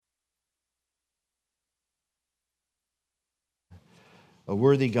a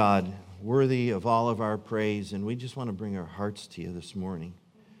worthy God, worthy of all of our praise, and we just want to bring our hearts to you this morning.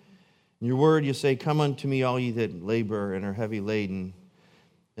 In your word, you say, "Come unto me, all ye that labor and are heavy laden,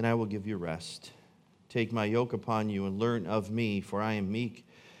 and I will give you rest. Take my yoke upon you and learn of me, for I am meek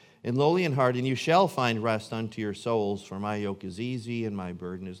and lowly in heart, and you shall find rest unto your souls, for my yoke is easy and my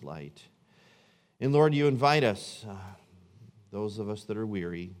burden is light." And Lord, you invite us, those of us that are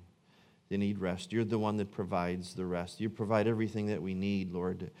weary, they need rest. You're the one that provides the rest. You provide everything that we need,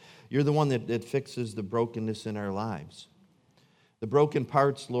 Lord. You're the one that fixes the brokenness in our lives. The broken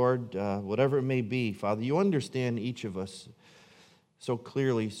parts, Lord, whatever it may be, Father, you understand each of us so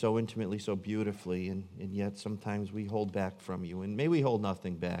clearly, so intimately, so beautifully, and yet sometimes we hold back from you. And may we hold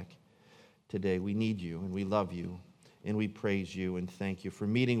nothing back today. We need you, and we love you, and we praise you, and thank you for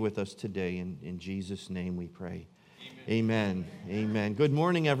meeting with us today. In Jesus' name we pray. Amen. Amen. Good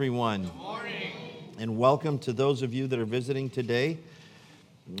morning, everyone. Good morning. And welcome to those of you that are visiting today.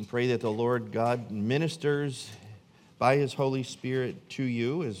 And pray that the Lord God ministers by His Holy Spirit to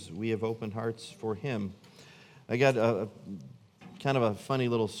you as we have opened hearts for Him. I got a kind of a funny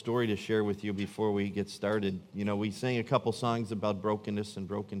little story to share with you before we get started. You know, we sang a couple songs about brokenness and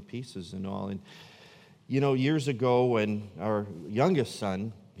broken pieces and all. And, you know, years ago when our youngest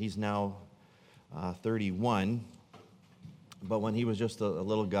son, he's now 31, but when he was just a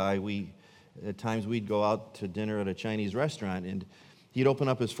little guy, at times we'd go out to dinner at a Chinese restaurant, and he'd open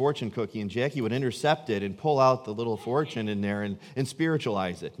up his fortune cookie, and Jackie would intercept it and pull out the little fortune in there and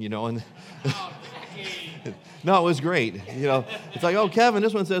spiritualize it, you know. And no, it was great. You know, it's like, "Oh, Kevin,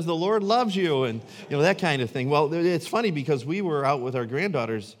 this one says the Lord loves you," and, you know, that kind of thing. Well, it's funny because we were out with our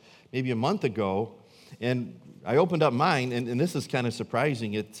granddaughters maybe a month ago, and I opened up mine, and this is kind of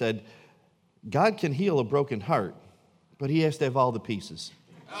surprising. It said, "God can heal a broken heart, but He has to have all the pieces."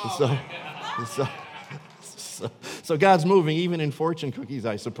 So God's moving even in fortune cookies,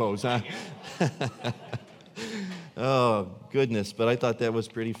 I suppose, huh? Oh, goodness, but I thought that was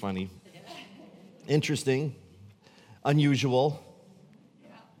pretty funny. Interesting, unusual.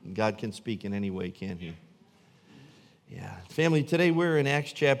 God can speak in any way, can't He? Yeah. Family, today we're in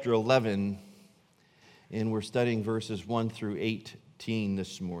Acts chapter 11, and we're studying verses 1 through 18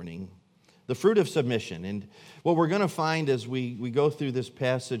 this morning. The fruit of submission. And what we're going to find as we go through this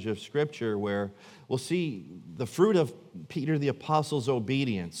passage of Scripture, where we'll see the fruit of Peter the Apostle's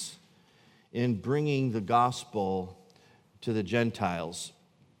obedience in bringing the gospel to the Gentiles.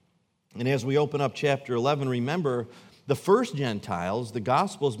 And as we open up chapter 11, remember, the first Gentiles, the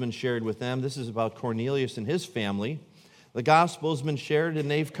gospel's been shared with them. This is about Cornelius and his family. The gospel's been shared,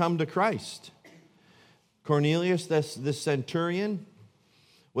 and they've come to Christ. Cornelius, this centurion,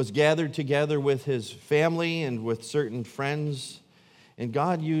 was gathered together with his family and with certain friends, and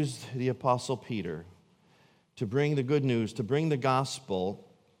God used the Apostle Peter to bring the good news, to bring the gospel,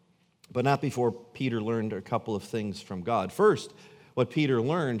 but not before Peter learned a couple of things from God. First, what Peter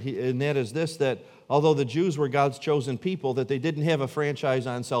learned, and that is this, that although the Jews were God's chosen people, that they didn't have a franchise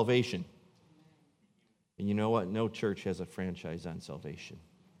on salvation. And you know what? No church has a franchise on salvation.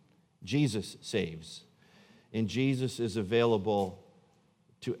 Jesus saves, and Jesus is available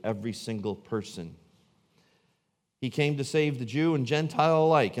to every single person. He came to save the Jew and Gentile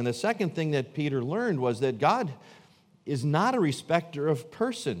alike. And the second thing that Peter learned was that God is not a respecter of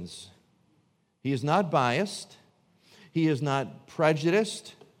persons. He is not biased. He is not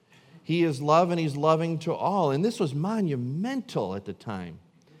prejudiced. He is love, and He's loving to all. And this was monumental at the time,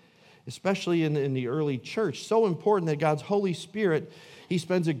 especially in the early church. So important that God's Holy Spirit, He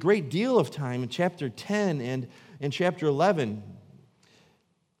spends a great deal of time in chapter 10 and in chapter 11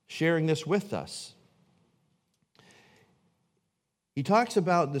 sharing this with us. He talks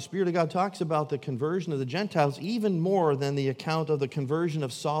about, the Spirit of God talks about the conversion of the Gentiles even more than the account of the conversion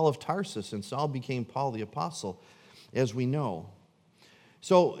of Saul of Tarsus, and Saul became Paul the Apostle, as we know.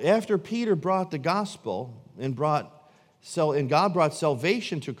 So after Peter brought the gospel and God brought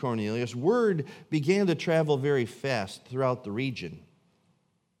salvation to Cornelius, word began to travel very fast throughout the region.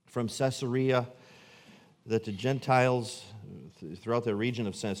 From Caesarea, that the Gentiles throughout the region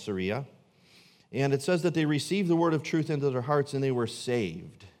of Caesarea, and it says that they received the word of truth into their hearts and they were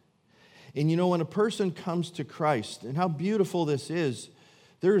saved. And you know, when a person comes to Christ, and how beautiful this is,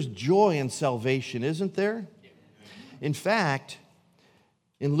 there's joy in salvation, isn't there? In fact,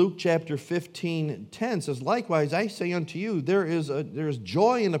 in Luke chapter 15:10 says, "Likewise, I say unto you, there is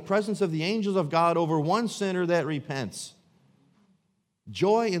joy in the presence of the angels of God over one sinner that repents."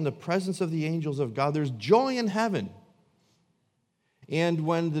 Joy in the presence of the angels of God. There's joy in heaven. And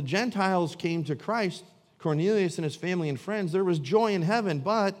when the Gentiles came to Christ, Cornelius and his family and friends, there was joy in heaven.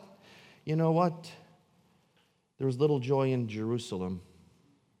 But you know what? There was little joy in Jerusalem.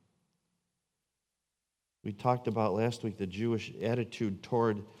 We talked about last week the Jewish attitude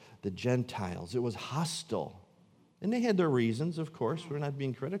toward the Gentiles. It was hostile. And they had their reasons, of course. We're not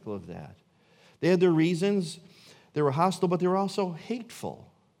being critical of that. They had their reasons. They were hostile, but they were also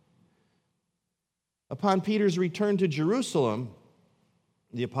hateful. Upon Peter's return to Jerusalem,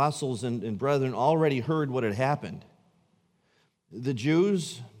 the apostles and brethren already heard what had happened. The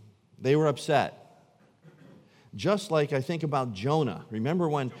Jews, they were upset. Just like I think about Jonah. Remember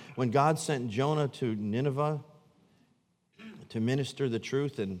when God sent Jonah to Nineveh to minister the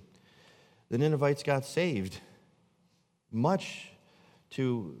truth, and the Ninevites got saved, much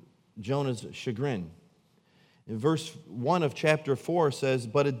to Jonah's chagrin. In verse 1 of chapter 4 says,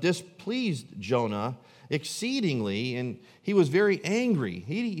 "But it displeased Jonah exceedingly, and he was very angry."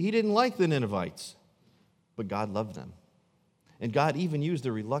 He didn't like the Ninevites, but God loved them. And God even used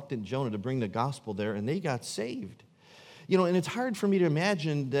a reluctant Jonah to bring the gospel there, and they got saved. And it's hard for me to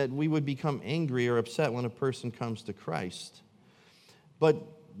imagine that we would become angry or upset when a person comes to Christ. But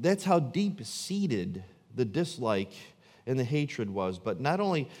that's how deep-seated the dislike and the hatred was. But not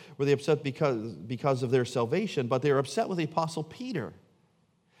only were they upset because of their salvation, but they were upset with the Apostle Peter.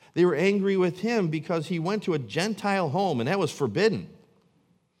 They were angry with him because he went to a Gentile home, and that was forbidden.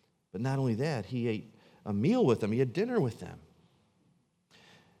 But not only that, he ate a meal with them. He had dinner with them.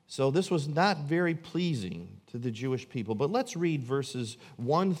 So this was not very pleasing to the Jewish people. But let's read verses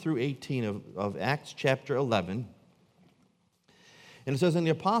 1 through 18 of Acts chapter 11. And it says, "And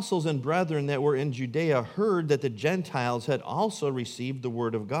the apostles and brethren that were in Judea heard that the Gentiles had also received the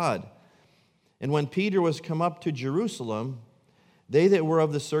word of God. And when Peter was come up to Jerusalem, they that were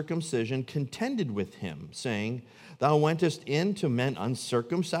of the circumcision contended with him, saying, Thou wentest in to men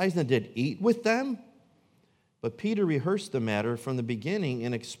uncircumcised and did eat with them? But Peter rehearsed the matter from the beginning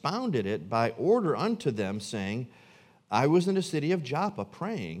and expounded it by order unto them, saying, I was in the city of Joppa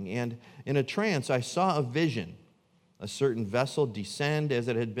praying, and in a trance I saw a vision, a certain vessel descend as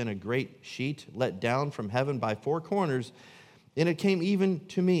it had been a great sheet let down from heaven by four corners, and it came even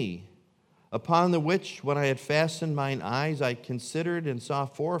to me. Upon the which, when I had fastened mine eyes, I considered and saw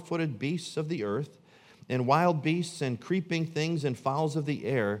four-footed beasts of the earth, and wild beasts, and creeping things, and fowls of the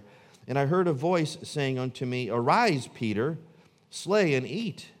air. And I heard a voice saying unto me, Arise, Peter, slay and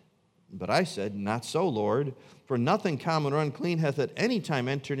eat. But I said, Not so, Lord, for nothing common or unclean hath at any time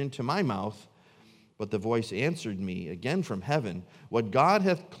entered into my mouth. But the voice answered me again from heaven, What God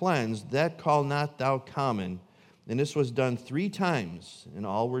hath cleansed, that call not thou common. And this was done 3 times, and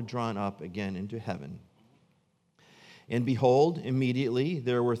all were drawn up again into heaven. And behold, immediately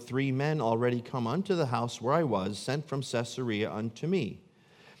there were 3 men already come unto the house where I was, sent from Caesarea unto me.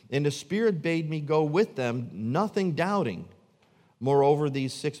 And the Spirit bade me go with them, nothing doubting. Moreover,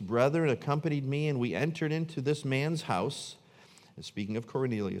 these 6 brethren accompanied me, and we entered into this man's house, speaking of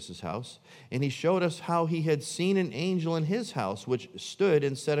Cornelius' house, and he showed us how he had seen an angel in his house, which stood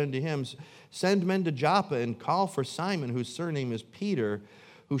and said unto him, Send men to Joppa, and call for Simon, whose surname is Peter,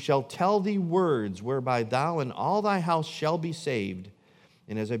 who shall tell thee words whereby thou and all thy house shall be saved.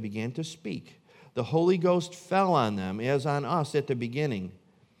 And as I began to speak, the Holy Ghost fell on them, as on us at the beginning.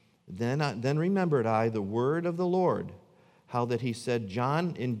 Then remembered I the word of the Lord, how that he said,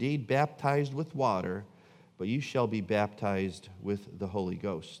 John indeed baptized with water, but you shall be baptized with the Holy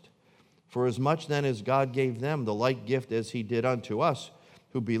Ghost. For as much then as God gave them the like gift as he did unto us,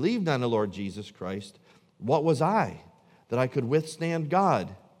 who believed on the Lord Jesus Christ, what was I, that I could withstand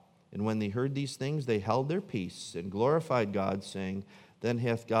God? And when they heard these things, they held their peace and glorified God, saying, Then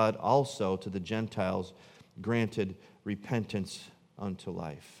hath God also to the Gentiles granted repentance unto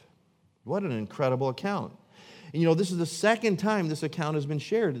life. What an incredible account. And this is the second time this account has been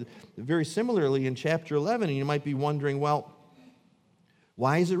shared, very similarly in chapter 11. And you might be wondering, well,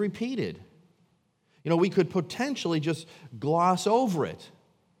 why is it repeated? We could potentially just gloss over it.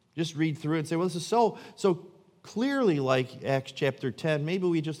 Just read through it and say, well, this is so clearly like Acts chapter 10. Maybe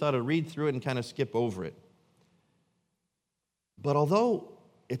we just ought to read through it and kind of skip over it. But although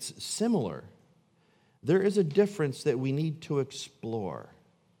it's similar, there is a difference that we need to explore.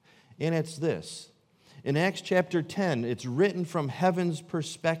 And it's this. In Acts chapter 10, it's written from heaven's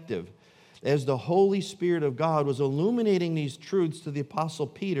perspective as the Holy Spirit of God was illuminating these truths to the Apostle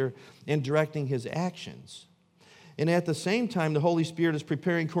Peter and directing his actions. And at the same time, the Holy Spirit is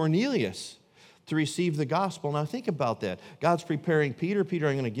preparing Cornelius to receive the gospel. Now think about that. God's preparing Peter. Peter,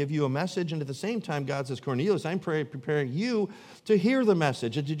 I'm going to give you a message. And at the same time, God says, Cornelius, I'm preparing you to hear the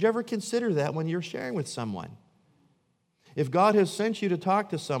message. And did you ever consider that when you're sharing with someone? If God has sent you to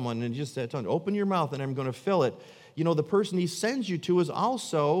talk to someone and just said, open your mouth and I'm going to fill it, the person he sends you to is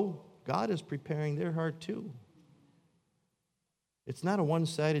also, God is preparing their heart too. It's not a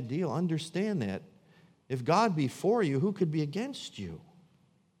one-sided deal. Understand that. If God be for you, who could be against you?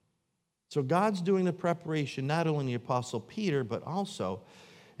 So God's doing the preparation not only in the Apostle Peter, but also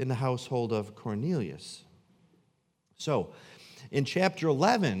in the household of Cornelius. So, in chapter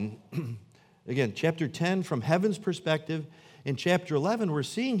 11, again, chapter 10 from heaven's perspective. In chapter 11, we're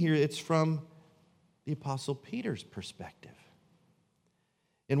seeing here it's from the Apostle Peter's perspective.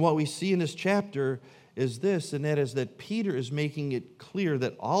 And what we see in this chapter is this, and that is that Peter is making it clear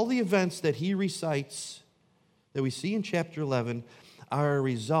that all the events that he recites, that we see in chapter 11, are a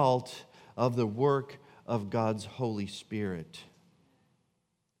result of the work of God's Holy Spirit.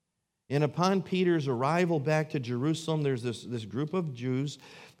 And upon Peter's arrival back to Jerusalem, there's this group of Jews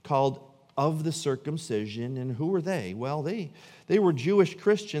called of the circumcision. And who were they? Well, they were Jewish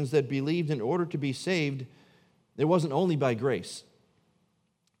Christians that believed in order to be saved, it wasn't only by grace.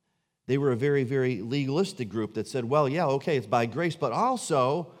 They were a very, very legalistic group that said, well, yeah, okay, it's by grace, but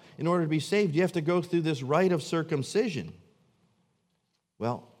also, in order to be saved, you have to go through this rite of circumcision.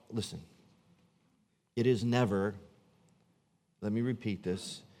 Well, listen, it is never, let me repeat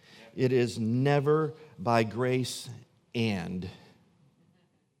this, it is never by grace and.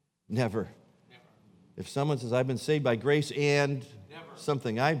 Never. If someone says, I've been saved by grace and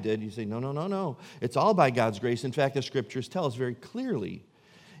something I did, you say, no. It's all by God's grace. In fact, the scriptures tell us very clearly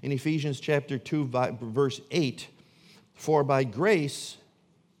in Ephesians chapter 2, verse 8, for by grace,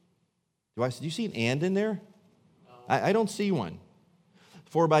 do you see an and in there? No. I don't see one.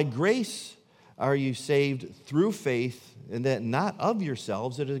 For by grace are you saved through faith, and that not of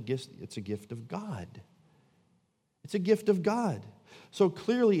yourselves, it's a gift of God. It's a gift of God. So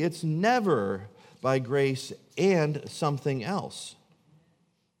clearly, it's never by grace and something else.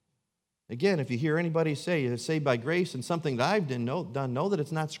 Again, if you hear anybody say it's saved by grace and something that I've done, know that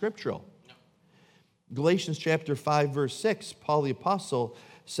it's not scriptural. No. Galatians chapter 5, verse 6, Paul the Apostle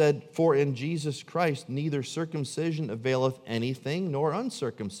said, for in Jesus Christ neither circumcision availeth anything, nor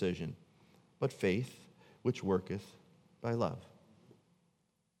uncircumcision, but faith which worketh by love.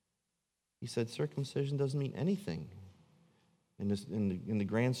 He said circumcision doesn't mean anything in the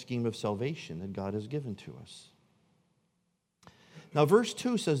grand scheme of salvation that God has given to us. Now, verse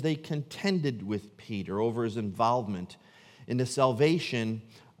 2 says they contended with Peter over his involvement in the salvation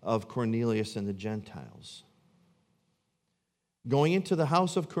of Cornelius and the Gentiles. Going into the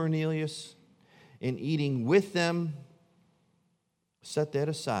house of Cornelius and eating with them, set that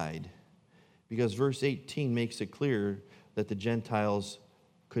aside, because verse 18 makes it clear that the Gentiles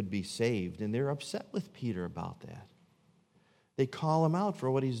could be saved, and they're upset with Peter about that. They call him out for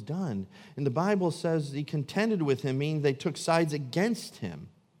what he's done. And the Bible says he contended with him, meaning they took sides against him.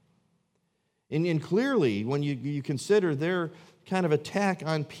 And clearly, when you consider their kind of attack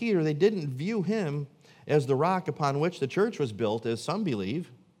on Peter, they didn't view him as the rock upon which the church was built, as some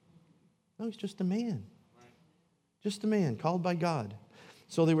believe. No, he's just a man. Just a man called by God.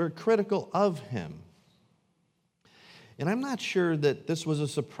 So they were critical of him. And I'm not sure that this was a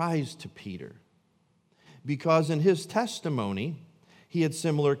surprise to Peter, because in his testimony, he had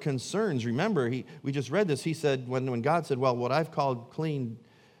similar concerns. Remember, we just read this. He said, when God said, well, what I've called clean,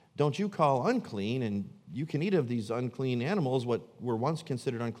 don't you call unclean, and you can eat of these unclean animals, what were once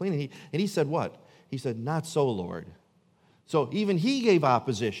considered unclean. And he said what? He said, not so, Lord. So even he gave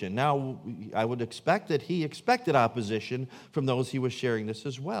opposition. Now, I would expect that he expected opposition from those he was sharing this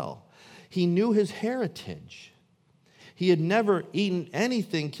as well. He knew his heritage. He had never eaten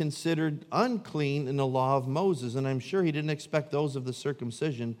anything considered unclean in the law of Moses, and I'm sure he didn't expect those of the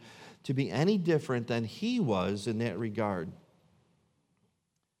circumcision to be any different than he was in that regard.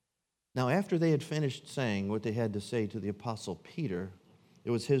 Now, after they had finished saying what they had to say to the Apostle Peter, it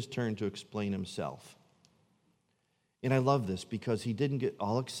was his turn to explain himself. And I love this because he didn't get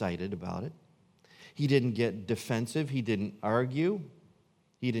all excited about it. He didn't get defensive. He didn't argue.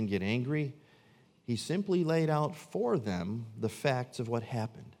 He didn't get angry. He simply laid out for them the facts of what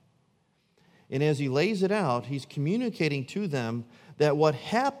happened. And as he lays it out, he's communicating to them that what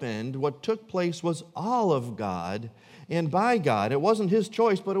happened, what took place, was all of God and by God. It wasn't his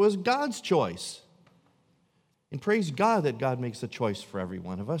choice, but it was God's choice. And praise God that God makes a choice for every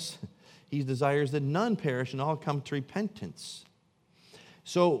one of us. He desires that none perish and all come to repentance.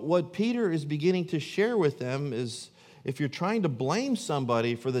 So what Peter is beginning to share with them is, if you're trying to blame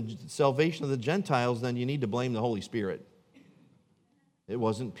somebody for the salvation of the Gentiles, then you need to blame the Holy Spirit. It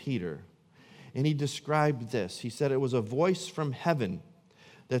wasn't Peter. And he described this. He said it was a voice from heaven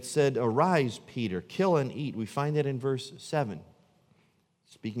that said, arise, Peter, kill and eat. We find that in verse 7.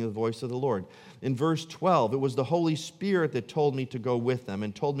 Speaking of the voice of the Lord. In verse 12, it was the Holy Spirit that told me to go with them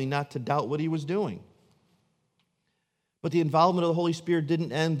and told me not to doubt what he was doing. But the involvement of the Holy Spirit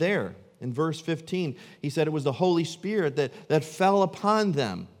didn't end there. in verse 15, he said it was the Holy Spirit that fell upon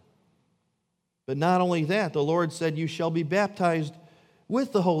them. But not only that, the Lord said, you shall be baptized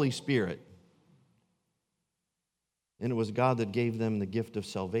with the Holy Spirit. And it was God that gave them the gift of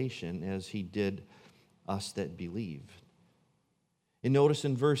salvation, as he did us that believe. And notice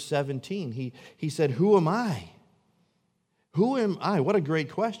in verse 17, he said, who am I? Who am I? What a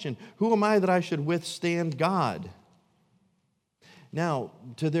great question. Who am I that I should withstand God? Now,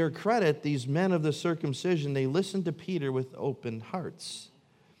 to their credit, these men of the circumcision, they listened to Peter with open hearts.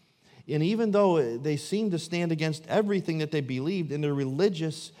 And even though they seemed to stand against everything that they believed in their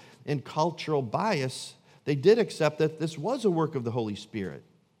religious and cultural bias, they did accept that this was a work of the Holy Spirit.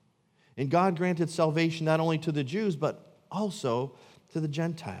 And God granted salvation not only to the Jews, but also to the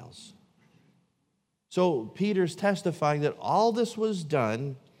Gentiles. So Peter's testifying that all this was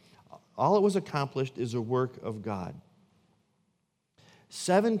done, all it was accomplished is a work of God.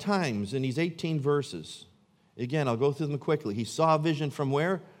 7 times in these 18 verses, again, I'll go through them quickly. He saw a vision from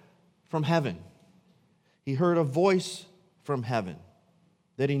where? From heaven. He heard a voice from heaven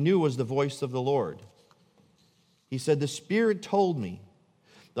that he knew was the voice of the Lord. He said, the Spirit told me.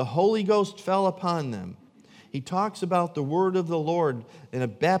 The Holy Ghost fell upon them. He talks about the word of the Lord and a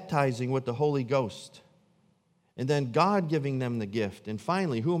baptizing with the Holy Ghost. And then God giving them the gift. And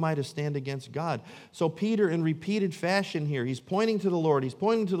finally, who am I to stand against God? So Peter, in repeated fashion here, he's pointing to the Lord, he's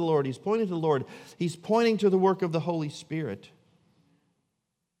pointing to the Lord, he's pointing to the Lord, he's pointing to the work of the Holy Spirit.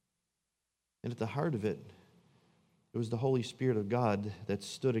 And at the heart of it, it was the Holy Spirit of God that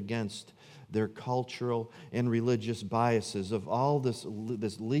stood against their cultural and religious biases of all this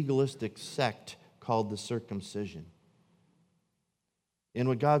legalistic sect called the circumcision. And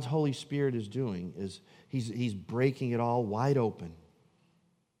what God's Holy Spirit is doing is he's breaking it all wide open.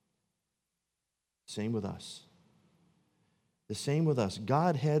 Same with us. The same with us.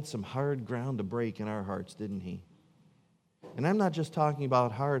 God had some hard ground to break in our hearts, didn't he? And I'm not just talking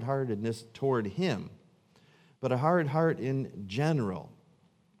about hard-heartedness toward him, but a hard heart in general.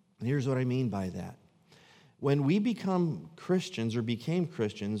 And here's what I mean by that. When we become Christians or became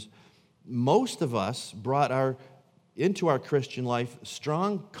Christians, most of us brought into our Christian life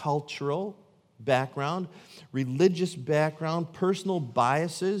strong cultural background, religious background, personal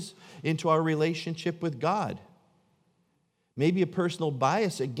biases into our relationship with God. Maybe a personal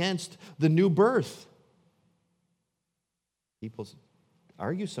bias against the new birth. People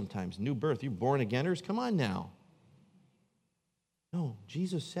argue sometimes, new birth, you born againers? Come on now. No,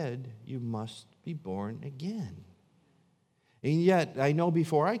 Jesus said you must be born again. And yet, I know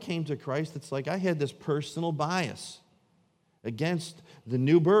before I came to Christ, it's like I had this personal bias against the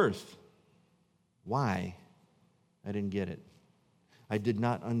new birth. Why? I didn't get it. I did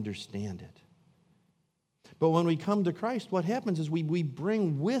not understand it. But when we come to Christ, what happens is we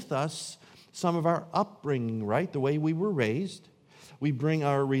bring with us some of our upbringing, right? The way we were raised. We bring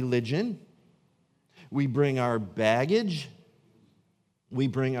our religion. We bring our baggage. We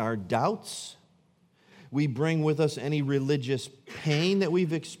bring our doubts. We bring with us any religious pain that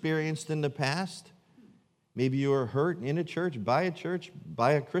we've experienced in the past. Maybe you were hurt in a church, by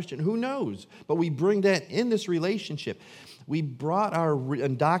a Christian. Who knows? But we bring that in this relationship. We brought our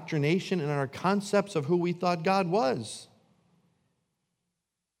indoctrination and our concepts of who we thought God was.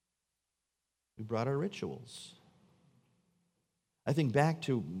 We brought our rituals. I think back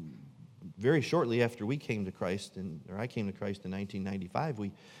to very shortly after we came to Christ, or I came to Christ in 1995,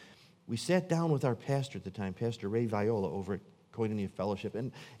 we sat down with our pastor at the time, Pastor Ray Viola, over at Koinonia Fellowship,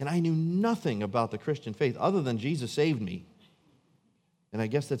 and I knew nothing about the Christian faith other than Jesus saved me. And I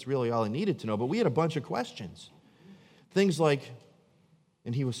guess that's really all I needed to know, but we had a bunch of questions. Things like,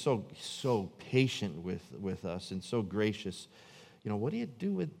 and he was so patient with us and so gracious. You know, what do you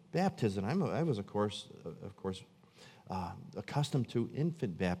do with baptism? I was, of course, accustomed to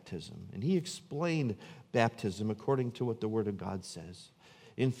infant baptism. And he explained baptism according to what the Word of God says.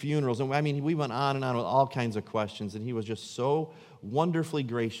 In funerals, and I mean, we went on and on with all kinds of questions, and he was just so wonderfully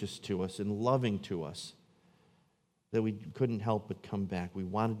gracious to us and loving to us that we couldn't help but come back. We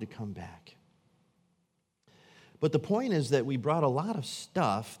wanted to come back. But the point is that we brought a lot of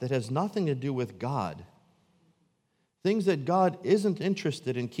stuff that has nothing to do with God. Things that God isn't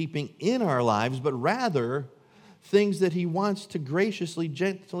interested in keeping in our lives, but rather things that he wants to graciously,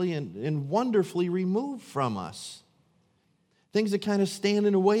 gently, and wonderfully remove from us. Things that kind of stand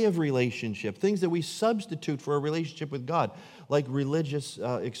in the way of relationship. Things that we substitute for a relationship with God, like religious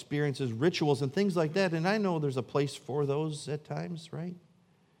experiences, rituals, and things like that. And I know there's a place for those at times, right?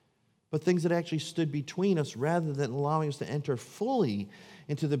 But things that actually stood between us rather than allowing us to enter fully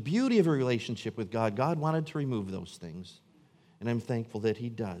into the beauty of a relationship with God. God wanted to remove those things, and I'm thankful that he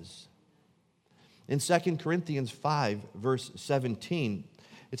does. In 2 Corinthians 5, verse 17,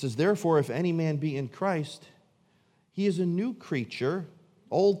 it says, "Therefore, if any man be in Christ, he is a new creature.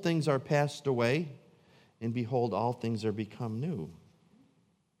 Old things are passed away, and behold, all things are become new."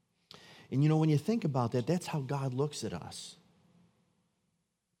 And when you think about that, that's how God looks at us,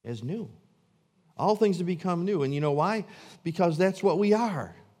 as new. All things have become new. And you know why? Because that's what we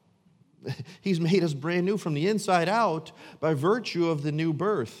are. He's made us brand new from the inside out by virtue of the new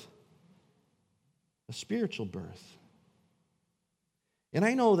birth, a spiritual birth. And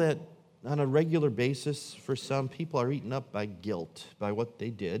I know that on a regular basis, for some, people are eaten up by guilt, by what they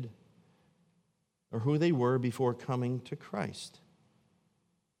did or who they were before coming to Christ.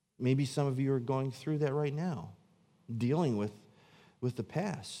 Maybe some of you are going through that right now, dealing with the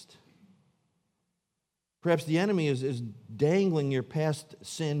past. Perhaps the enemy is dangling your past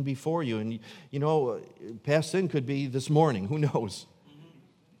sin before you. And, past sin could be this morning. Who knows?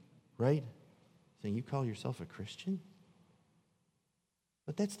 Right? Saying, you call yourself a Christian?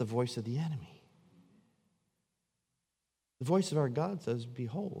 But that's the voice of the enemy. The voice of our God says,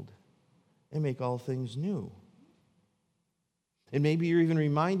 "Behold, I make all things new." And maybe you're even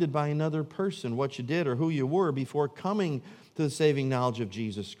reminded by another person what you did or who you were before coming to the saving knowledge of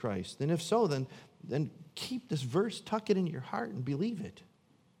Jesus Christ. And if so, then keep this verse, tuck it in your heart, and believe it.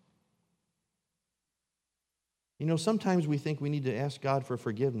 Sometimes we think we need to ask God for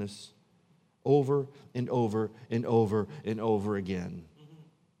forgiveness over and over and over and over again.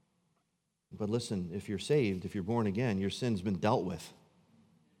 But listen, if you're saved, if you're born again, your sin's been dealt with.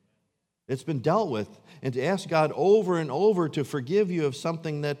 It's been dealt with. And to ask God over and over to forgive you of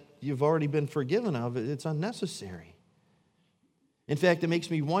something that you've already been forgiven of, it's unnecessary. In fact, it makes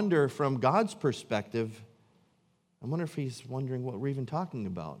me wonder from God's perspective, I wonder if he's wondering what we're even talking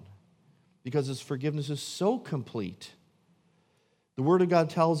about. Because his forgiveness is so complete. The Word of God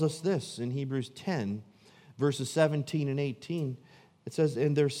tells us this in Hebrews 10, verses 17 and 18. It says,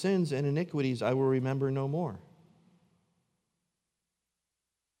 "And their sins and iniquities I will remember no more."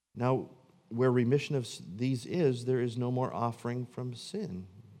 Now, where remission of these is, there is no more offering from sin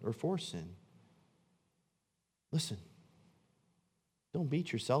or for sin. Listen, don't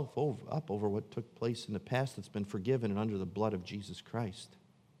beat yourself up over what took place in the past that's been forgiven and under the blood of Jesus Christ.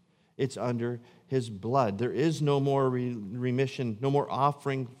 It's under his blood. There is no more remission, no more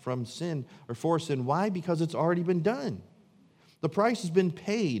offering from sin or for sin. Why? Because it's already been done. The price has been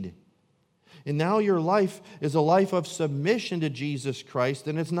paid. And now your life is a life of submission to Jesus Christ,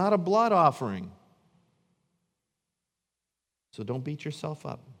 and it's not a blood offering. So don't beat yourself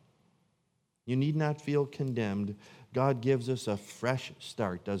up. You need not feel condemned. God gives us a fresh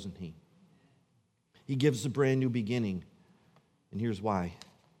start, doesn't he? He gives a brand new beginning. And here's why.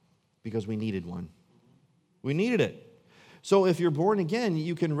 Because we needed one. We needed it. So if you're born again,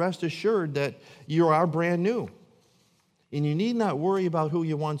 you can rest assured that you are brand new. And you need not worry about who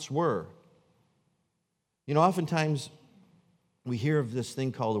you once were. Oftentimes we hear of this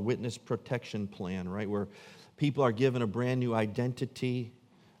thing called a witness protection plan, right? Where people are given a brand new identity,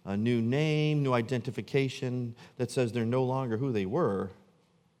 a new name, new identification that says they're no longer who they were,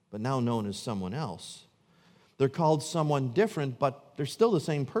 but now known as someone else. They're called someone different, but they're still the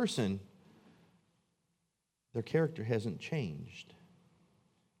same person. Their character hasn't changed.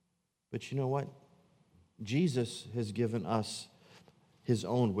 But you know what? Jesus has given us his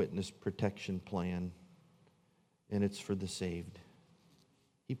own witness protection plan, and it's for the saved.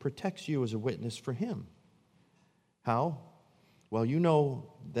 He protects you as a witness for him. How? Well, you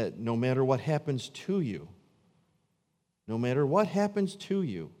know that no matter what happens to you,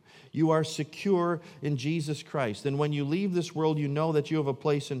 you are secure in Jesus Christ. And when you leave this world, you know that you have a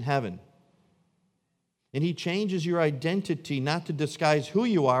place in heaven. And he changes your identity not to disguise who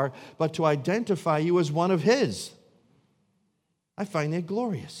you are, but to identify you as one of his. I find that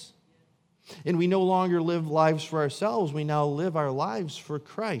glorious. And we no longer live lives for ourselves. We now live our lives for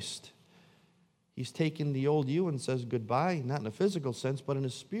Christ. He's taken the old you and says goodbye, not in a physical sense, but in a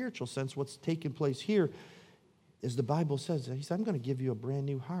spiritual sense. What's taking place here is the Bible says, he said, I'm going to give you a brand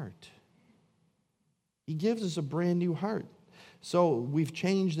new heart. He gives us a brand new heart. So we've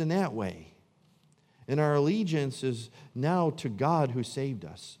changed in that way. And our allegiance is now to God who saved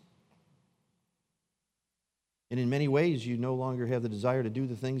us. And in many ways, you no longer have the desire to do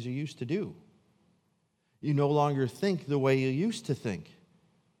the things you used to do. You no longer think the way you used to think.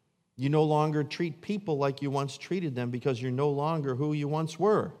 You no longer treat people like you once treated them because you're no longer who you once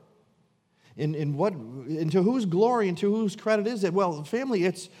were. And to whose glory and to whose credit is it? Well, family,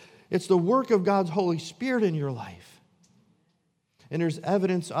 it's the work of God's Holy Spirit in your life. And there's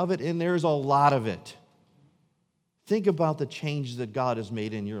evidence of it, and there's a lot of it. Think about the changes that God has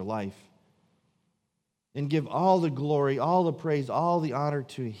made in your life. and give all the glory, all the praise, all the honor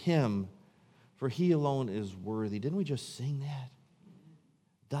to him, for he alone is worthy. Didn't we just sing that?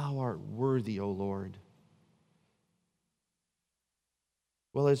 Thou art worthy, O Lord.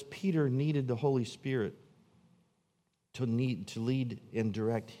 Well, as Peter needed the Holy Spirit to lead and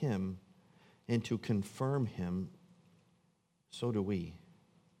direct him and to confirm him, so do we.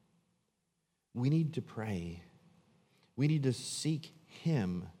 We need to pray. We need to seek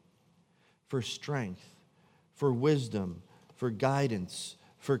him for strength, for wisdom, for guidance,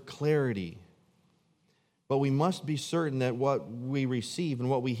 for clarity. But we must be certain that what we receive and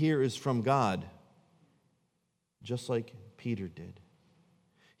what we hear is from God, just like Peter did.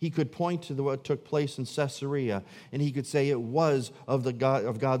 He could point to what took place in Caesarea, and he could say it was of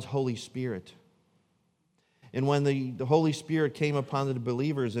God's Holy Spirit. And when the Holy Spirit came upon the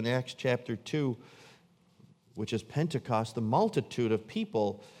believers in Acts chapter 2, which is Pentecost, the multitude of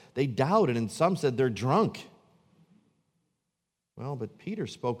people, they doubted, and some said they're drunk. Well, but Peter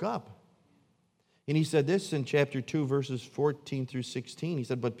spoke up. And he said this in chapter 2, verses 14 through 16. He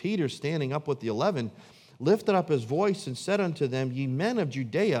said, "But Peter, standing up with the 11, lifted up his voice and said unto them, Ye men of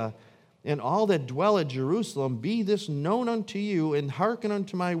Judea, and all that dwell at Jerusalem, be this known unto you, and hearken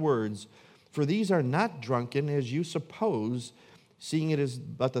unto my words. For these are not drunken, as you suppose, seeing it is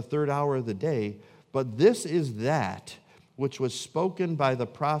but the third hour of the day. But this is that which was spoken by the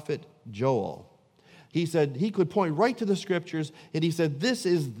prophet Joel." He said he could point right to the scriptures, and he said, this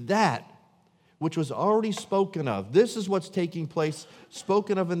is that which was already spoken of. This is what's taking place,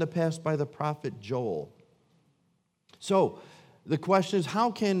 spoken of in the past by the prophet Joel. So the question is, how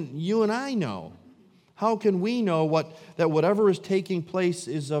can you and I know? How can we know that whatever is taking place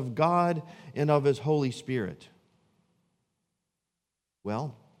is of God and of his Holy Spirit?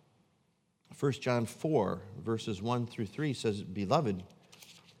 Well, 1 John 4, verses 1 through 3 says, "Beloved,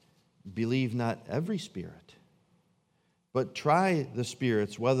 believe not every spirit, but try the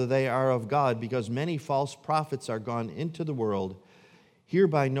spirits, whether they are of God, because many false prophets are gone into the world.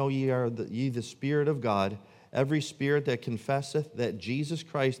 Hereby know ye the Spirit of God. Every spirit that confesseth that Jesus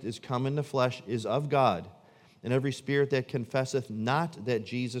Christ is come in the flesh is of God. And every spirit that confesseth not that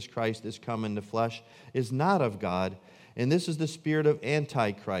Jesus Christ is come in the flesh is not of God. And this is the spirit of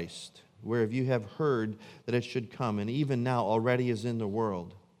Antichrist, whereof you have heard that it should come, and even now already is in the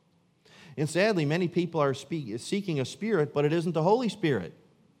world." And sadly, many people are seeking a spirit, but it isn't the Holy Spirit.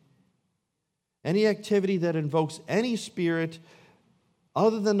 Any activity that invokes any spirit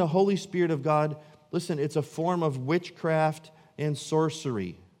other than the Holy Spirit of God, listen, it's a form of witchcraft and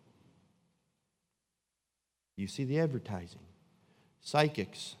sorcery. You see the advertising.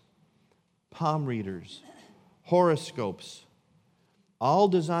 Psychics, palm readers, horoscopes, all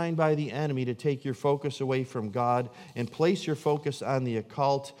designed by the enemy to take your focus away from God and place your focus on the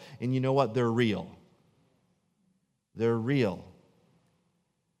occult. And you know what? They're real. They're real.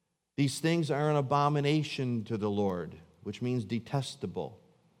 These things are an abomination to the Lord, which means detestable.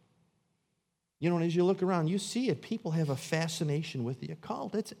 You know, and as you look around, you see it. People have a fascination with the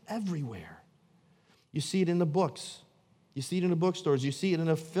occult. It's everywhere. You see it in the books. You see it in the bookstores. You see it in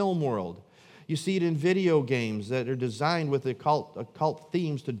the film world. You see it in video games that are designed with occult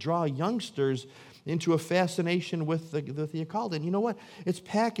themes to draw youngsters into a fascination with the occult. And you know what? It's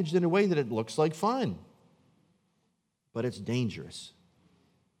packaged in a way that it looks like fun, but it's dangerous.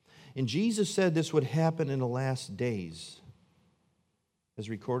 And Jesus said this would happen in the last days, as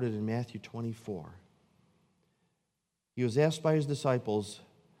recorded in Matthew 24. He was asked by his disciples,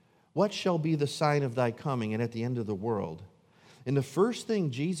 "What shall be the sign of thy coming and at the end of the world?" And the first thing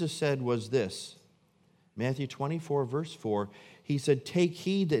Jesus said was this, Matthew 24, verse 4, he said, "Take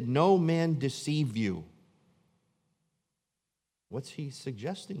heed that no man deceive you." What's he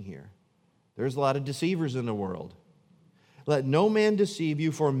suggesting here? There's a lot of deceivers in the world. "Let no man deceive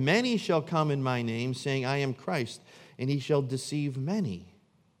you, for many shall come in my name, saying, I am Christ, and he shall deceive many."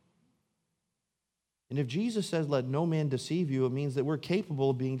 And if Jesus says, "Let no man deceive you," it means that we're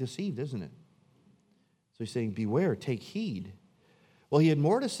capable of being deceived, isn't it? So he's saying, beware, take heed. Well, he had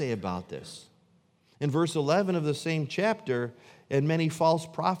more to say about this. In verse 11 of the same chapter, "And many false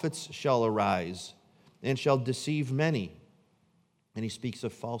prophets shall arise, and shall deceive many." And he speaks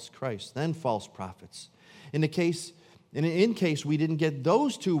of false Christ, then false prophets. In case we didn't get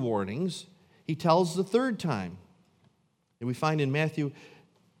those two warnings, he tells the third time. And we find in Matthew,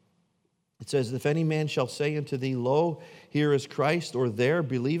 it says, "If any man shall say unto thee, Lo, here is Christ, or there,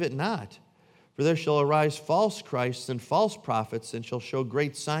 believe it not. For there shall arise false Christs and false prophets, and shall show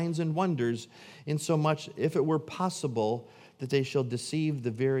great signs and wonders, insomuch, if it were possible, that they shall deceive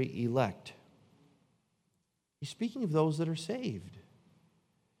the very elect." He's speaking of those that are saved.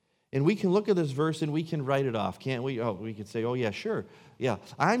 And we can look at this verse and we can write it off, can't we? Oh, we can say, oh, yeah, sure. Yeah,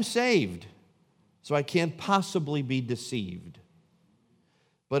 I'm saved, so I can't possibly be deceived.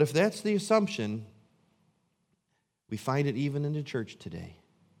 But if that's the assumption, we find it even in the church today.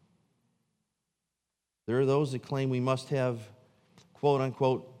 There are those that claim we must have, quote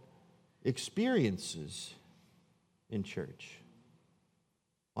unquote, experiences in church.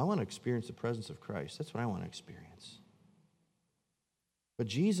 Well, I want to experience the presence of Christ. That's what I want to experience. But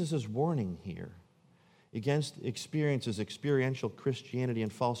Jesus is warning here against experiences, experiential Christianity,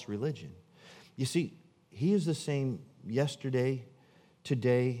 and false religion. You see, he is the same yesterday,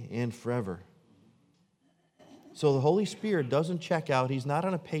 today, and forever. So the Holy Spirit doesn't check out. He's not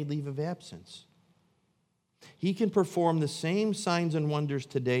on a paid leave of absence. He can perform the same signs and wonders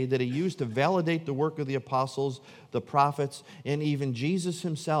today that he used to validate the work of the apostles, the prophets, and even Jesus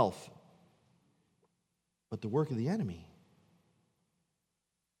himself. But the work of the enemy,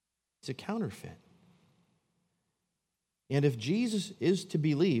 it's a counterfeit. And if Jesus is to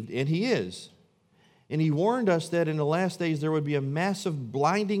be believed, and he is, and he warned us that in the last days there would be a massive,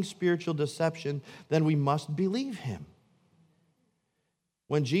 blinding spiritual deception, then we must believe him.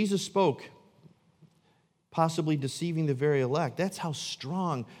 When Jesus spoke, possibly deceiving the very elect, that's how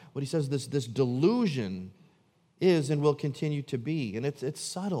strong, what he says, this delusion is and will continue to be. And it's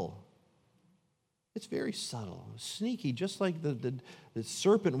subtle. It's very subtle, sneaky, just like the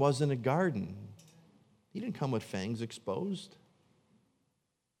serpent was in the garden. He didn't come with fangs exposed.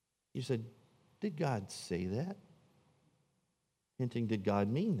 He said, did God say that? Hinting, did God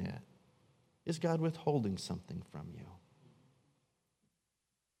mean that? Is God withholding something from you?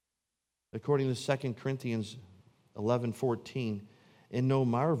 According to 2 Corinthians 11:14, and no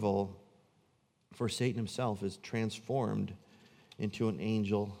marvel, for Satan himself is transformed into an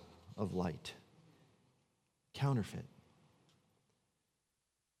angel of light. Counterfeit.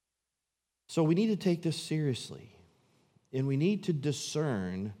 So we need to take this seriously, and we need to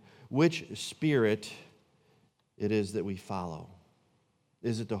discern which spirit it is that we follow.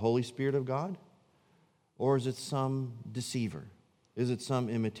 Is it the Holy Spirit of God? Or is it some deceiver? Is it some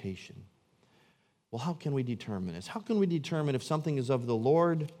imitation? Well, how can we determine this? How can we determine if something is of the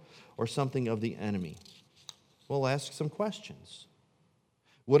Lord or something of the enemy? Well, ask some questions.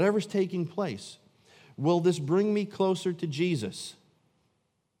 Whatever's taking place, will this bring me closer to Jesus?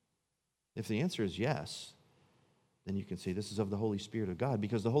 If the answer is yes, then you can say this is of the Holy Spirit of God,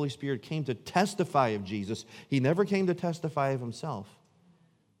 because the Holy Spirit came to testify of Jesus. He never came to testify of himself.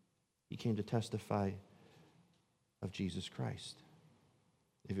 He came to testify of Jesus Christ.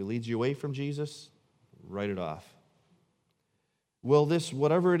 If it leads you away from Jesus, write it off. Will this,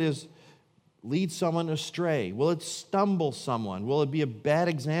 whatever it is, lead someone astray? Will it stumble someone? Will it be a bad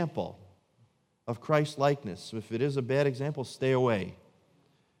example of Christ-likeness? If it is a bad example, stay away.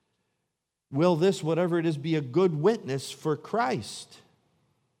 Will this, whatever it is, be a good witness for Christ?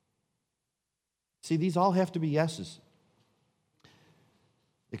 See, these all have to be yeses,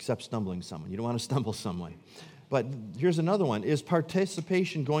 except stumbling someone. You don't want to stumble someone. But here's another one. Is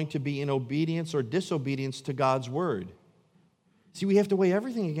participation going to be in obedience or disobedience to God's word? See, we have to weigh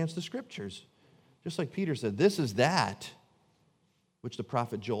everything against the Scriptures. Just like Peter said, this is that which the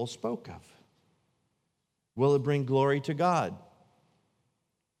prophet Joel spoke of. Will it bring glory to God?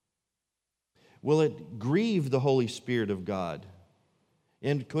 Will it grieve the Holy Spirit of God?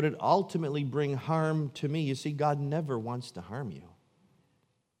 And could it ultimately bring harm to me? You see, God never wants to harm you.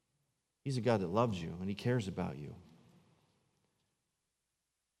 He's a God that loves you and he cares about you.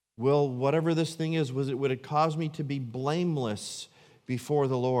 Will whatever this thing is, would it cause me to be blameless before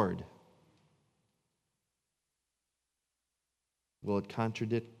the Lord? Will it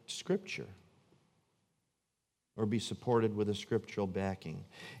contradict Scripture? Or be supported with a scriptural backing?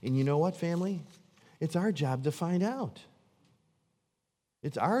 And you know what, family? It's our job to find out.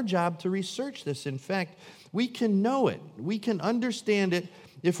 It's our job to research this. In fact, we can know it. We can understand it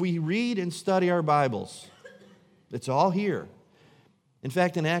if we read and study our Bibles. It's all here. In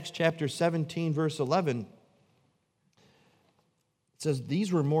fact, in Acts chapter 17, verse 11, it says,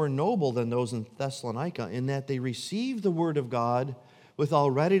 these were more noble than those in Thessalonica in that they received the word of God with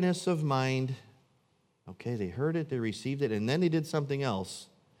all readiness of mind. Okay, they heard it, they received it, and then they did something else.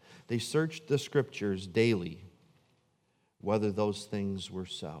 They searched the Scriptures daily, whether those things were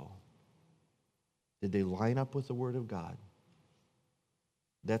so. Did they line up with the Word of God?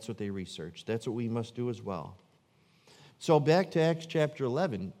 That's what they researched. That's what we must do as well. So back to Acts chapter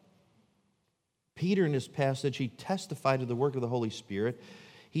 11. Peter, in this passage, he testified to the work of the Holy Spirit.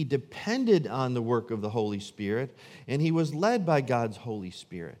 He depended on the work of the Holy Spirit, and he was led by God's Holy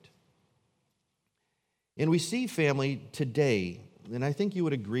Spirit. And we see, family, today, and I think you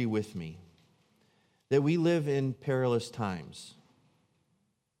would agree with me, that we live in perilous times.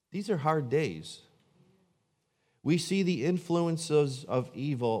 These are hard days. We see the influences of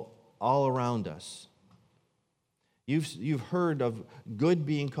evil all around us. You've heard of good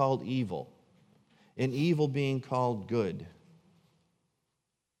being called evil and evil being called good.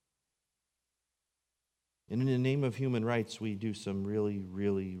 And in the name of human rights, we do some really,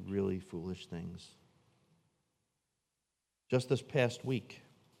 really, really foolish things. Just this past week,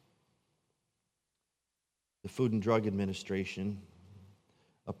 the Food and Drug Administration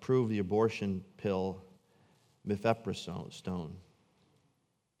approved the abortion pill mifepristone.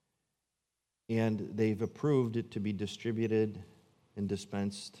 And they've approved it to be distributed and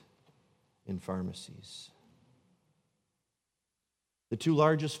dispensed in pharmacies. The two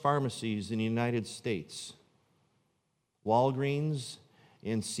largest pharmacies in the United States, Walgreens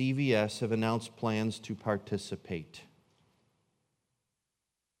and CVS, have announced plans to participate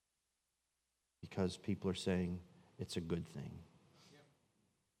because people are saying it's a good thing.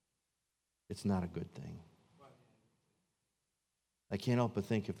 It's not a good thing. I can't help but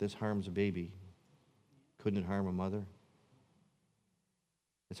think if this harms a baby, couldn't it harm a mother?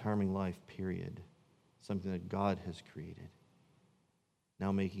 It's harming life, period. Something that God has created.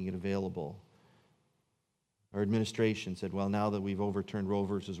 Now making it available. Our administration said, well, now that we've overturned Roe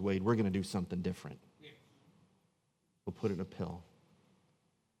versus Wade, we're going to do something different. We'll put it in a pill.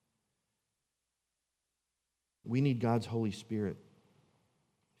 We need God's Holy Spirit,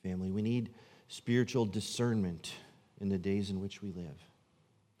 family. We need spiritual discernment in the days in which we live.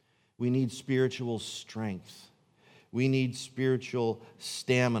 We need spiritual strength. We need spiritual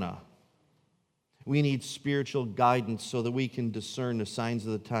stamina. We need spiritual guidance so that we can discern the signs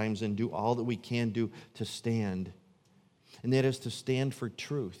of the times and do all that we can do to stand. And that is to stand for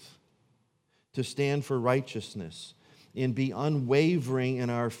truth, to stand for righteousness, and be unwavering in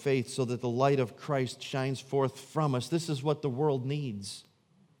our faith so that the light of Christ shines forth from us. This is what the world needs.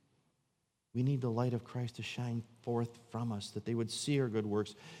 We need the light of Christ to shine forth from us, that they would see our good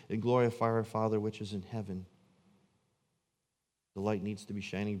works and glorify our Father which is in heaven. The light needs to be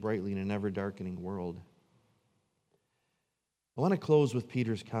shining brightly in an ever-darkening world. I want to close with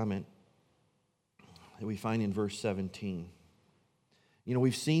Peter's comment that we find in verse 17. You know,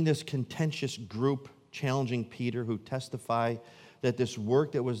 we've seen this contentious group challenging Peter, who testify that this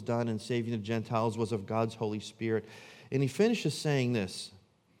work that was done in saving the Gentiles was of God's Holy Spirit. And he finishes saying this: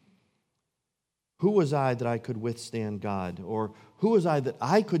 who was I that I could withstand God? Or who was I that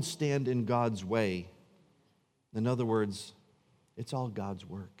I could stand in God's way? In other words, it's all God's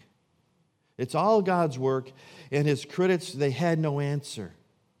work. It's all God's work, and his critics, they had no answer.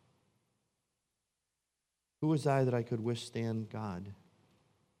 Who was I that I could withstand God?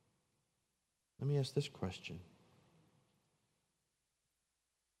 Let me ask this question.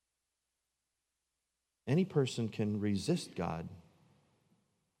 Any person can resist God,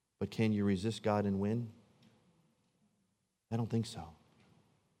 but can you resist God and win? I don't think so.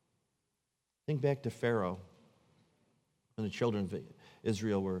 Think back to Pharaoh, when the children of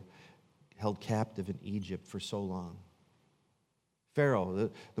Israel were held captive in Egypt for so long.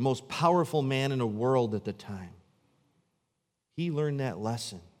 Pharaoh, the most powerful man in the world at the time, he learned that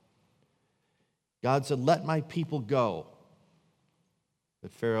lesson. God said, let my people go.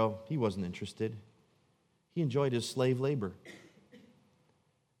 But Pharaoh, he wasn't interested. He enjoyed his slave labor.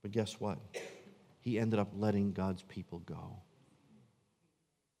 But guess what? He ended up letting God's people go.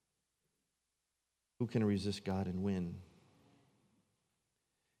 Who can resist God and win?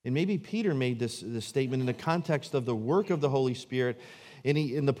 And maybe Peter made this statement in the context of the work of the Holy Spirit.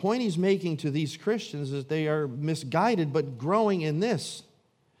 And the point he's making to these Christians is they are misguided, but growing in this.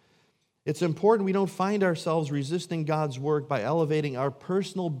 It's important we don't find ourselves resisting God's work by elevating our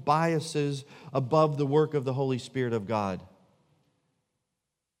personal biases above the work of the Holy Spirit of God.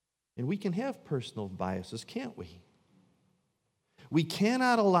 And we can have personal biases, can't we? We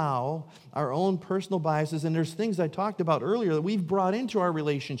cannot allow our own personal biases, and there's things I talked about earlier that we've brought into our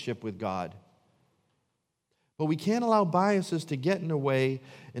relationship with God. But we can't allow biases to get in the way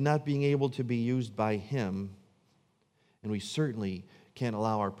and not being able to be used by Him. And we certainly can't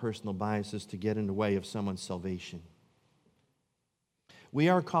allow our personal biases to get in the way of someone's salvation. We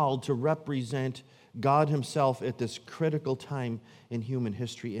are called to represent God Himself at this critical time in human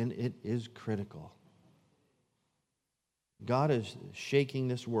history, and it is critical. God is shaking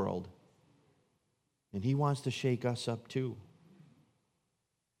this world, and He wants to shake us up too.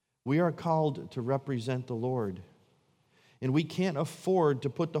 We are called to represent the Lord, and we can't afford to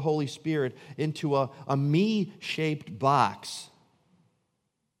put the Holy Spirit into a me-shaped box.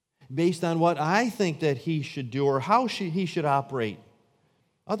 based on what I think that he should do or how he should operate.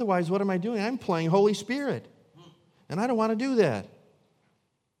 Otherwise, what am I doing? I'm playing Holy Spirit. And I don't want to do that.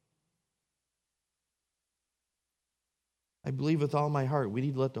 I believe with all my heart we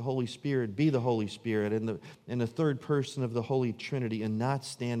need to let the Holy Spirit be the Holy Spirit and the third person of the Holy Trinity and not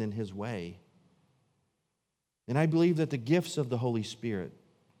stand in his way. And I believe that the gifts of the Holy Spirit,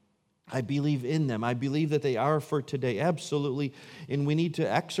 I believe in them. I believe that they are for today, absolutely. And we need to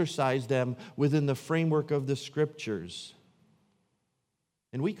exercise them within the framework of the Scriptures.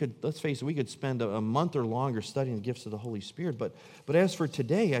 And we could, let's face it, we could spend a month or longer studying the gifts of the Holy Spirit. But as for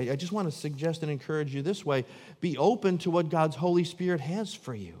today, I just want to suggest and encourage you this way. Be open to what God's Holy Spirit has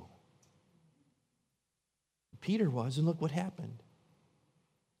for you. Peter was, and look what happened.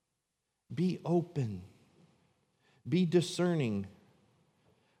 Be open. Be discerning.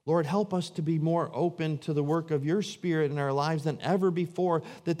 Lord, help us to be more open to the work of your Spirit in our lives than ever before,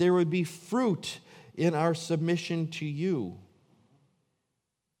 that there would be fruit in our submission to you.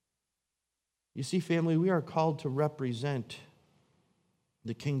 You see, family, we are called to represent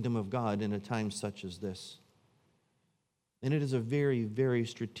the kingdom of God in a time such as this. And it is a very, very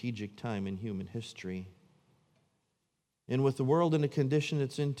strategic time in human history. And with the world in the condition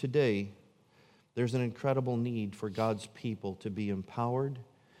it's in today, there's an incredible need for God's people to be empowered,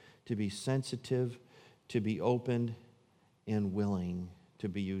 to be sensitive, to be open, and willing to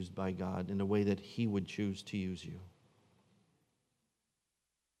be used by God in the way that he would choose to use you.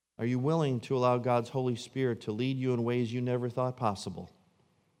 Are you willing to allow God's Holy Spirit to lead you in ways you never thought possible?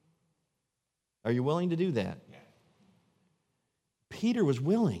 Are you willing to do that? Yeah. Peter was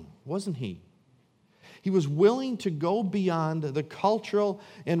willing, wasn't he? He was willing to go beyond the cultural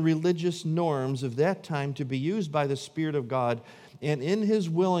and religious norms of that time to be used by the Spirit of God. And in his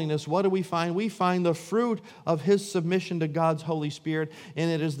willingness, what do we find? We find the fruit of his submission to God's Holy Spirit, and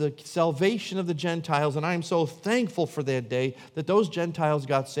it is the salvation of the Gentiles. And I'm so thankful for that day that those Gentiles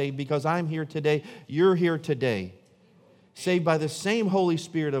got saved, because I'm here today, you're here today. Saved by the same Holy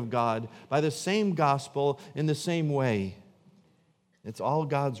Spirit of God, by the same gospel, in the same way. It's all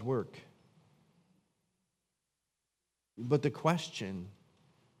God's work. But the question,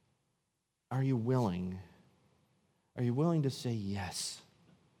 are you willing? Are you willing to say, yes,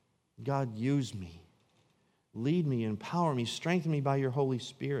 God, use me, lead me, empower me, strengthen me by your Holy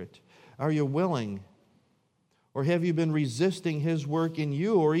Spirit? Are you willing? Or have you been resisting his work in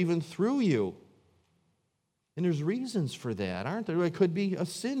you or even through you? And there's reasons for that, aren't there? It could be a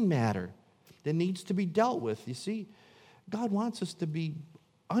sin matter that needs to be dealt with. You see, God wants us to be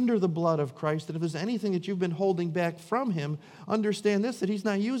under the blood of Christ, and if there's anything that you've been holding back from him, understand this, that he's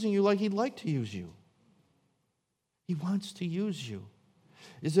not using you like he'd like to use you. He wants to use you.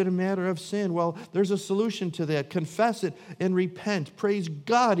 Is it a matter of sin? Well, there's a solution to that. Confess it and repent. Praise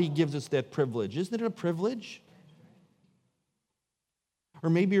God he gives us that privilege. Isn't it a privilege? Or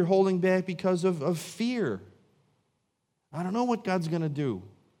maybe you're holding back because of fear. I don't know what God's going to do.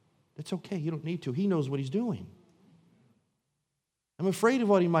 It's okay. You don't need to. He knows what he's doing. I'm afraid of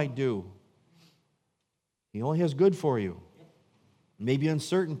what he might do. He only has good for you. Maybe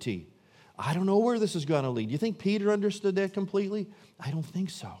uncertainty. I don't know where this is going to lead. You think Peter understood that completely? I don't think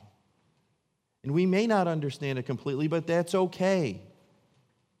so. And we may not understand it completely, but that's okay.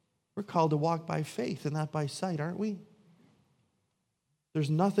 We're called to walk by faith and not by sight, aren't we? There's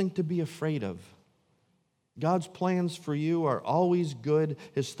nothing to be afraid of. God's plans for you are always good.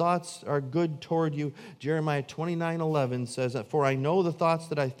 His thoughts are good toward you. Jeremiah 29:11 says, "For I know the thoughts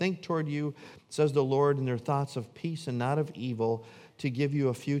that I think toward you, says the Lord, and they're thoughts of peace and not of evil, to give you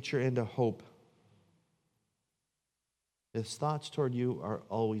a future and a hope." His thoughts toward you are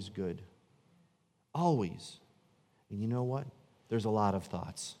always good. Always. And you know what? There's a lot of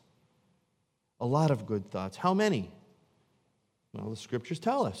thoughts. A lot of good thoughts. How many? Well, the scriptures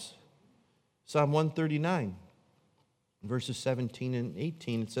tell us. Psalm 139, verses 17 and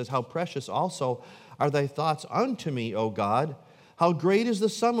 18, it says, "How precious also are thy thoughts unto me, O God! How great is the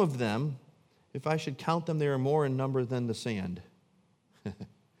sum of them! If I should count them, they are more in number than the sand."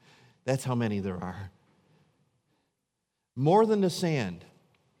 That's how many there are. More than the sand.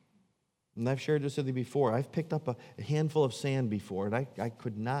 And I've shared this with you before. I've picked up a handful of sand before, and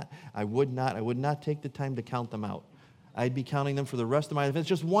I would not take the time to count them out. I'd be counting them for the rest of my life. It's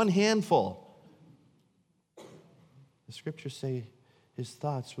just one handful. The scriptures say his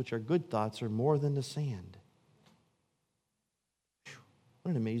thoughts, which are good thoughts, are more than the sand.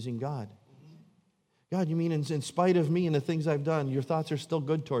 What an amazing God. God, you mean in spite of me and the things I've done, your thoughts are still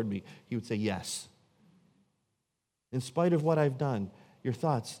good toward me? He would say, yes. In spite of what I've done, your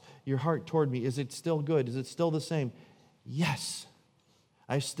thoughts, your heart toward me, is it still good? Is it still the same? Yes.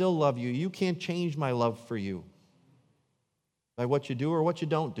 I still love you. You can't change my love for you by what you do or what you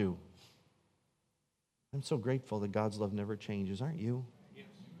don't do. I'm so grateful that God's love never changes, aren't you? Yes.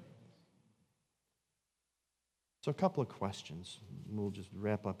 So a couple of questions. We'll just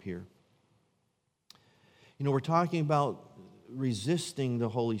wrap up here. You know, we're talking about resisting the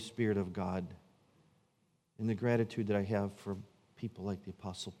Holy Spirit of God and the gratitude that I have for people like the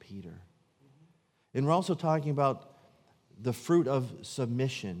Apostle Peter. And we're also talking about the fruit of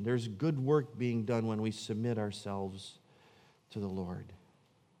submission. There's good work being done when we submit ourselves to the Lord.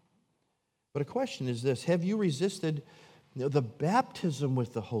 But a question is this: have you resisted the baptism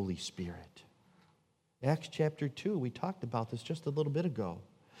with the Holy Spirit? Acts chapter 2, we talked about this just a little bit ago.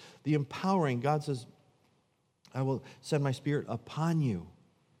 The empowering, God says, I will send my Spirit upon you,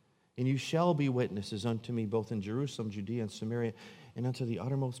 and you shall be witnesses unto me both in Jerusalem, Judea, and Samaria, and unto the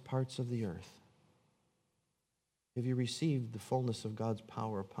uttermost parts of the earth. Have you received the fullness of God's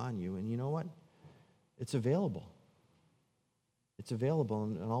power upon you? And you know what? It's available. It's available,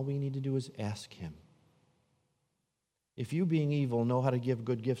 and all we need to do is ask Him. If you, being evil, know how to give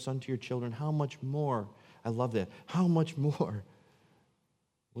good gifts unto your children, how much more, I love that, how much more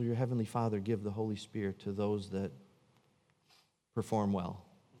will your Heavenly Father give the Holy Spirit to those that perform well?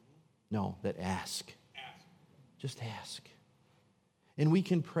 No, that ask. Just ask. And we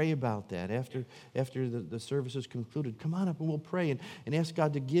can pray about that after the service is concluded. Come on up and we'll pray and ask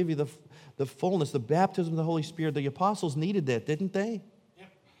God to give you the fullness, the baptism of the Holy Spirit. The apostles needed that, didn't they?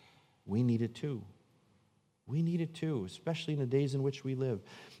 Yep. We need it too. We need it too, especially in the days in which we live.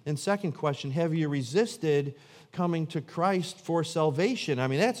 And second question, have you resisted coming to Christ for salvation? I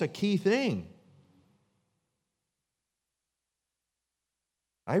mean, that's a key thing.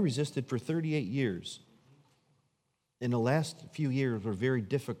 I resisted for 38 years. In the last few years were very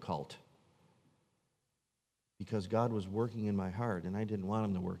difficult because God was working in my heart, and I didn't want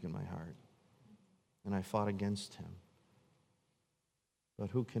Him to work in my heart. And I fought against Him. But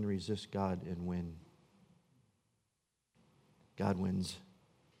who can resist God and win? God wins.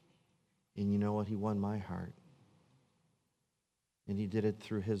 And you know what? He won my heart. And He did it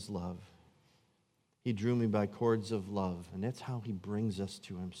through His love. He drew me by cords of love, and that's how He brings us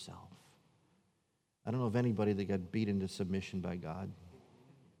to Himself. I don't know of anybody that got beat into submission by God.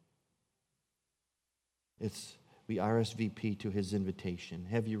 We RSVP to His invitation.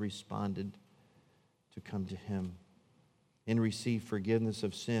 Have you responded to come to Him and receive forgiveness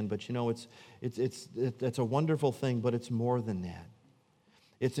of sin? But you know, it's a wonderful thing, but it's more than that.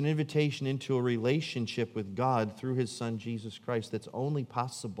 It's an invitation into a relationship with God through His Son, Jesus Christ, that's only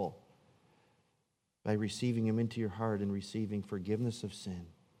possible by receiving Him into your heart and receiving forgiveness of sin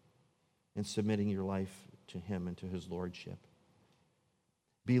and submitting your life to Him and to His lordship.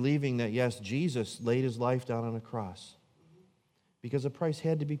 Believing that, yes, Jesus laid His life down on a cross because a price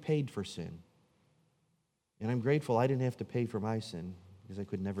had to be paid for sin. And I'm grateful I didn't have to pay for my sin because I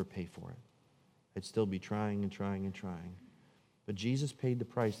could never pay for it. I'd still be trying and trying and trying. But Jesus paid the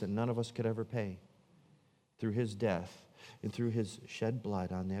price that none of us could ever pay through His death and through His shed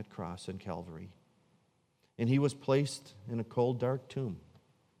blood on that cross in Calvary. And He was placed in a cold, dark tomb.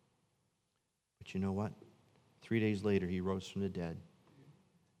 But you know what? 3 days later, He rose from the dead.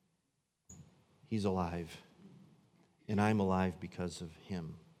 He's alive. And I'm alive because of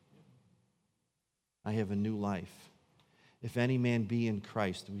Him. I have a new life. If any man be in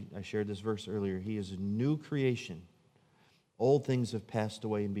Christ, I shared this verse earlier, he is a new creation. Old things have passed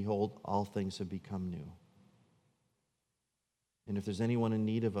away, and behold, all things have become new. And if there's anyone in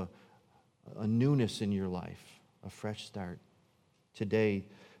need of a newness in your life, a fresh start, today,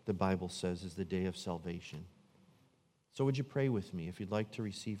 the Bible says, is the day of salvation. So would you pray with me if you'd like to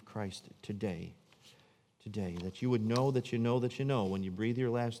receive Christ today, that you would know that you know that you know when you breathe your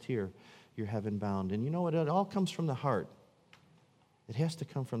last here, you're heaven bound. And you know what? It all comes from the heart. It has to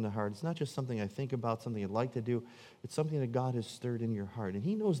come from the heart. It's not just something I think about, something I'd like to do. It's something that God has stirred in your heart. And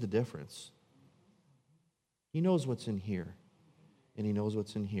He knows the difference. He knows what's in here. And He knows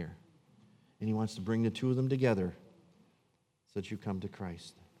what's in here. And He wants to bring the two of them together so that you come to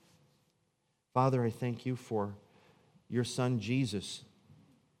Christ. Father, I thank You for Your Son, Jesus,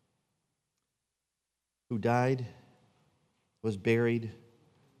 who died, was buried,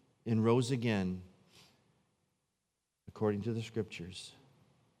 and rose again according to the Scriptures.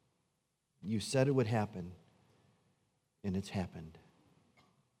 You said it would happen, and it's happened.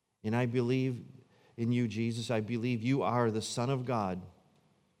 And I believe in You, Jesus. I believe You are the Son of God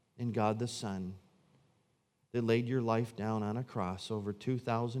and God the Son that laid Your life down on a cross over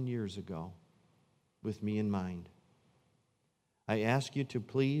 2,000 years ago with me in mind. I ask You to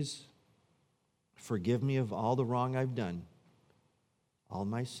please forgive me of all the wrong I've done, All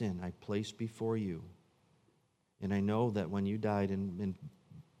my sin I place before you. And I know that when you died and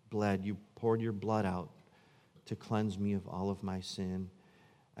bled, you poured your blood out to cleanse me of all of my sin.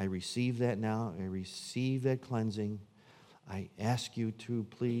 I receive that now. I receive that cleansing. I ask you to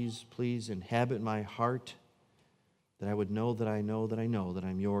please inhabit my heart, that I would know that I know that I know that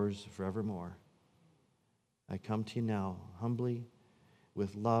I'm yours forevermore. I come to you now humbly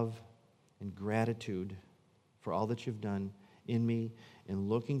with love and gratitude for all that you've done in me and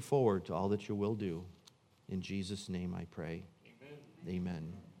looking forward to all that you will do. In Jesus' name I pray. Amen.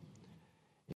 Amen.